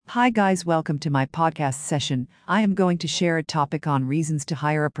Hi, guys, welcome to my podcast session. I am going to share a topic on reasons to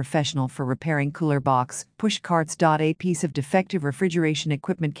hire a professional for repairing cooler box push carts. A piece of defective refrigeration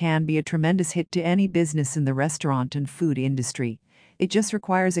equipment can be a tremendous hit to any business in the restaurant and food industry. It just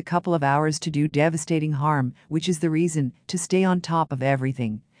requires a couple of hours to do devastating harm, which is the reason to stay on top of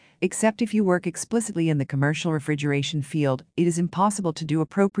everything. Except if you work explicitly in the commercial refrigeration field, it is impossible to do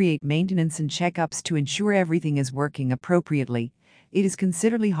appropriate maintenance and checkups to ensure everything is working appropriately. It is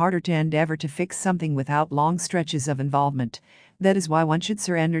considerably harder to endeavor to fix something without long stretches of involvement. That is why one should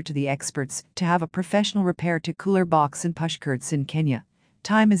surrender to the experts to have a professional repair to cooler box and push carts in Kenya.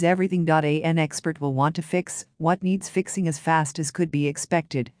 Time is everything. An expert will want to fix what needs fixing as fast as could be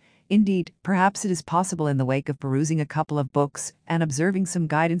expected. Indeed, perhaps it is possible in the wake of perusing a couple of books and observing some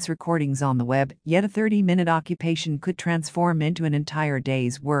guidance recordings on the web, yet a 30-minute occupation could transform into an entire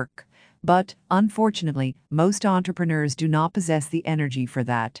day's work. But, unfortunately, most entrepreneurs do not possess the energy for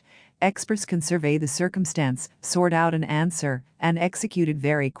that. Experts can survey the circumstance, sort out an answer, and execute it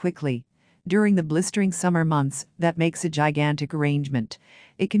very quickly. During the blistering summer months, that makes a gigantic arrangement.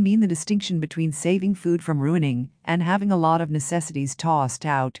 It can mean the distinction between saving food from ruining and having a lot of necessities tossed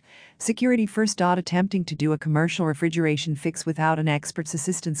out. Security first. Attempting to do a commercial refrigeration fix without an expert's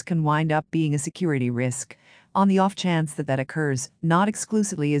assistance can wind up being a security risk. On the off chance that occurs, not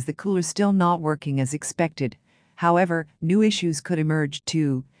exclusively is the cooler still not working as expected. However, new issues could emerge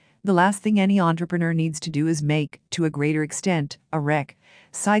too. The last thing any entrepreneur needs to do is make, to a greater extent, a wreck.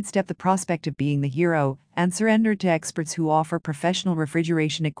 Sidestep the prospect of being the hero and surrender to experts who offer professional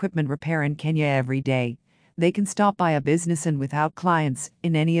refrigeration equipment repair in Kenya every day. They can stop by a business and without clients,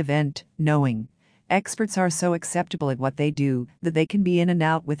 in any event, knowing. Experts are so acceptable at what they do that they can be in and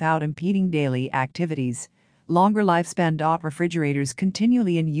out without impeding daily activities. Longer lifespan. Refrigerators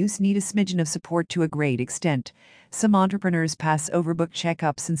continually in use need a smidgen of support to a great extent. Some entrepreneurs pass overbook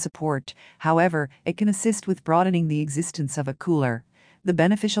checkups and support, however, it can assist with broadening the existence of a cooler. The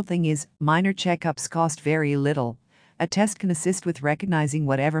beneficial thing is, minor checkups cost very little. A test can assist with recognizing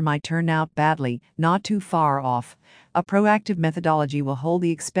whatever might turn out badly, not too far off. A proactive methodology will hold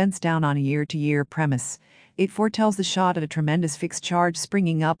the expense down on a year-to-year premise. It foretells the shot at a tremendous fixed charge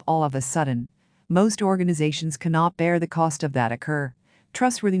springing up all of a sudden. Most organizations cannot bear the cost of that occur.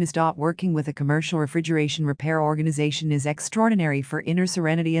 Trustworthiness. Working with a commercial refrigeration repair organization is extraordinary for inner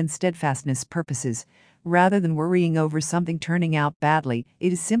serenity and steadfastness purposes. Rather than worrying over something turning out badly,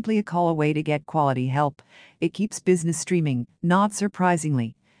 it is simply a call away to get quality help. It keeps business streaming, not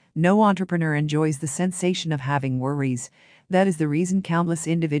surprisingly. No entrepreneur enjoys the sensation of having worries. That is the reason countless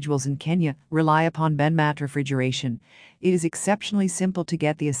individuals in Kenya rely upon Benmat Refrigeration. It is exceptionally simple to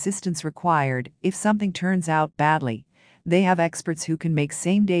get the assistance required if something turns out badly. They have experts who can make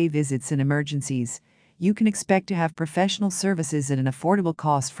same-day visits in emergencies. You can expect to have professional services at an affordable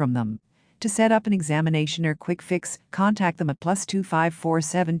cost from them. To set up an examination or quick fix, contact them at +254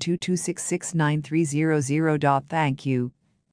 722 669 300. Thank you.